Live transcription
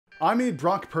I made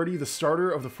Brock Purdy the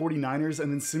starter of the 49ers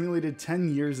and then simulated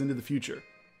 10 years into the future.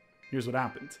 Here's what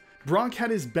happened. Brock had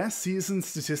his best season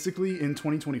statistically in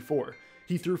 2024.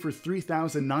 He threw for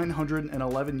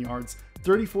 3,911 yards,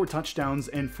 34 touchdowns,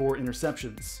 and 4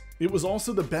 interceptions. It was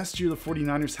also the best year the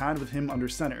 49ers had with him under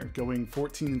center, going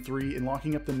 14-3 and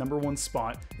locking up the #1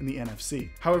 spot in the NFC.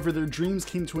 However, their dreams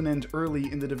came to an end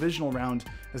early in the divisional round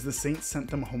as the Saints sent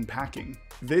them home packing.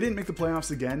 They didn't make the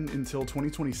playoffs again until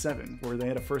 2027, where they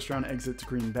had a first-round exit to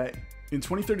Green Bay. In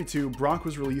 2032, Brock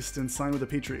was released and signed with the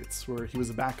Patriots, where he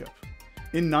was a backup.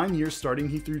 In 9 years starting,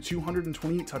 he threw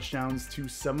 228 touchdowns to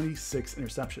 76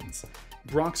 interceptions.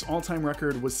 Brock's all-time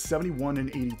record was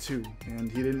 71-82,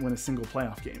 and he didn't win a single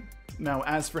playoff game. Now,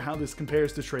 as for how this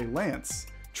compares to Trey Lance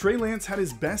had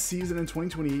his best season in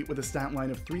 2028 with a stat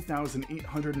line of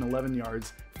 3,811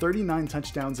 yards, 39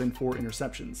 touchdowns, and 4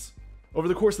 interceptions. Over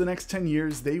the course of the next 10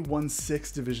 years, they won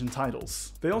 6 division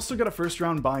titles. They also got a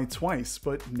first-round bye twice,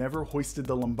 but never hoisted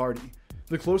the Lombardi.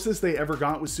 The closest they ever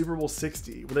got was Super Bowl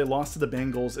 60, where they lost to the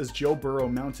Bengals as Joe Burrow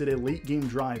mounted a late-game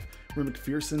drive where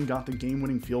McPherson got the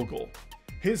game-winning field goal.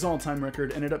 His all-time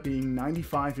record ended up being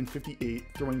 95-58,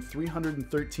 throwing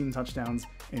 313 touchdowns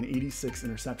and 86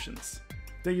 interceptions.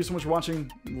 Thank you so much for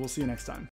watching. We'll see you next time.